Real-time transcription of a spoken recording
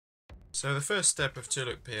So the first step of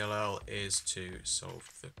Look PLL is to solve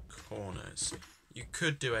the corners. You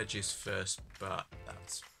could do edges first, but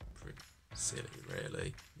that's pretty silly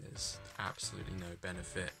really. There's absolutely no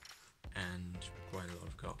benefit and quite a lot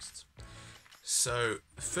of costs. So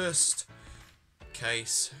the first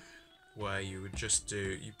case where you would just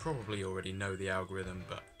do, you probably already know the algorithm,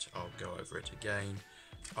 but I'll go over it again.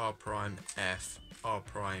 R prime F, R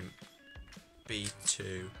prime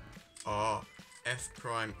B2, R, F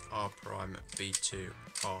prime, R prime, B2,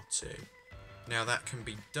 R2. Now that can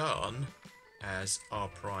be done as R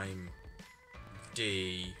prime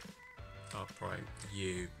D, R prime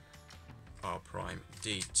U, R prime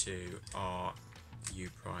D2, R, U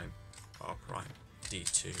prime, R prime,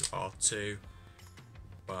 D2, R2,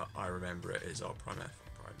 but I remember it as R prime F,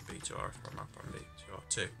 R prime B2, R prime, R prime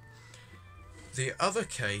D2, R2. The other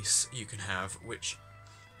case you can have, which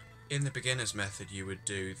in the beginner's method you would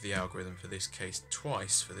do the algorithm for this case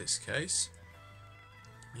twice for this case.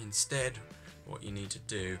 Instead, what you need to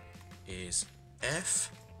do is F,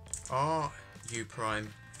 R, U prime,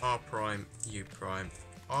 R prime, U prime,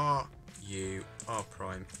 R, U, R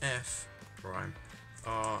prime, F prime,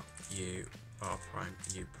 R, U, R prime,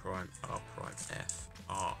 U prime, R prime, F,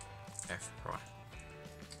 R, F prime.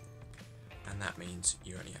 And that means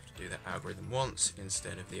you only have to do that algorithm once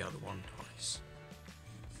instead of the other one twice.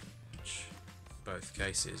 Which, both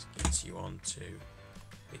cases, gets you onto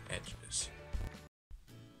the edges.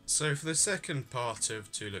 So for the second part of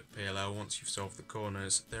Look PLL, once you've solved the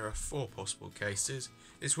corners, there are 4 possible cases.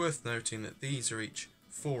 It's worth noting that these are each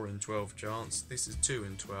 4 in 12 chance. This is 2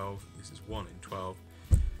 in 12, this is 1 in 12.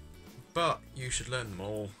 But you should learn them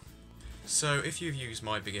all. So if you've used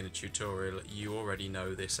my beginner tutorial, you already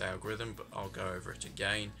know this algorithm, but I'll go over it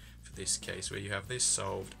again for this case where you have this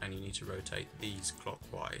solved and you need to rotate these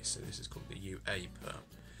clockwise. So this is called the UA perm.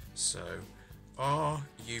 So R,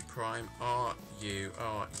 U prime, R, U,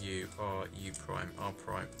 R, U, R, U prime, R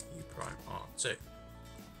prime, U prime, R2.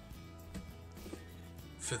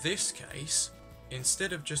 For this case,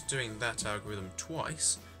 instead of just doing that algorithm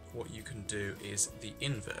twice, what you can do is the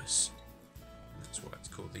inverse. That's why it's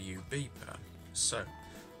called the UB perm. So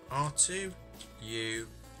R2, U,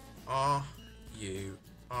 R, U,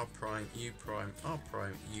 R prime, U prime, R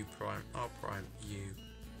prime, U prime, R prime, U,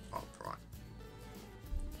 R prime.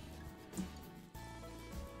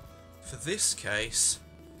 For this case,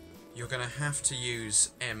 you're going to have to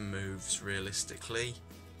use M moves realistically.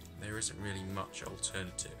 There isn't really much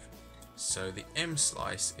alternative. So the M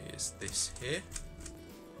slice is this here.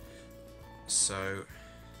 So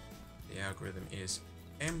the algorithm is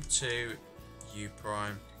M2 U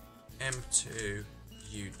prime, M2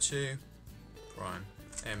 U2 prime,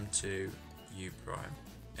 M2 U prime,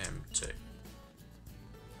 M2.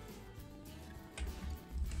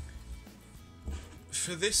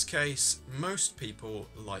 For this case, most people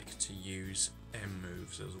like to use M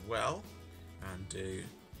moves as well and do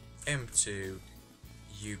M2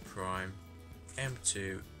 U prime,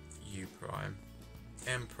 M2 U prime,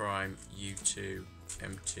 M prime U2,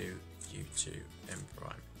 M2 U2, M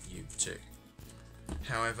prime U2.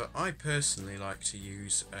 However, I personally like to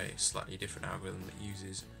use a slightly different algorithm that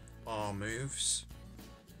uses R moves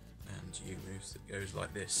and U moves that goes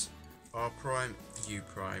like this: R prime, U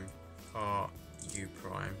prime, R, U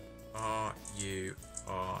prime, R, U,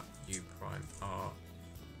 R, U prime, R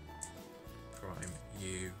prime,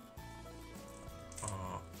 U,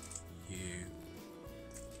 R, U,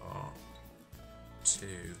 R, 2,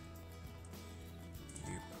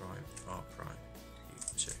 U prime, R prime,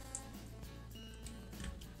 U2.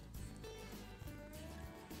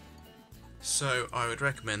 So I would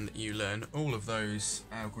recommend that you learn all of those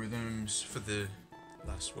algorithms. For the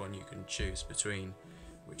last one you can choose between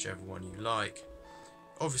whichever one you like.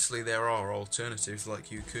 Obviously there are alternatives,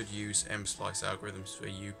 like you could use M-slice algorithms for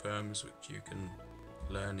U-perms, which you can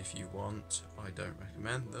learn if you want. I don't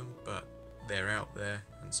recommend them, but they're out there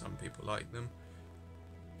and some people like them.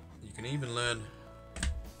 You can even learn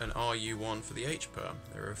an RU1 for the H-perm.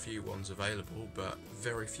 There are a few ones available, but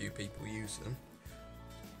very few people use them.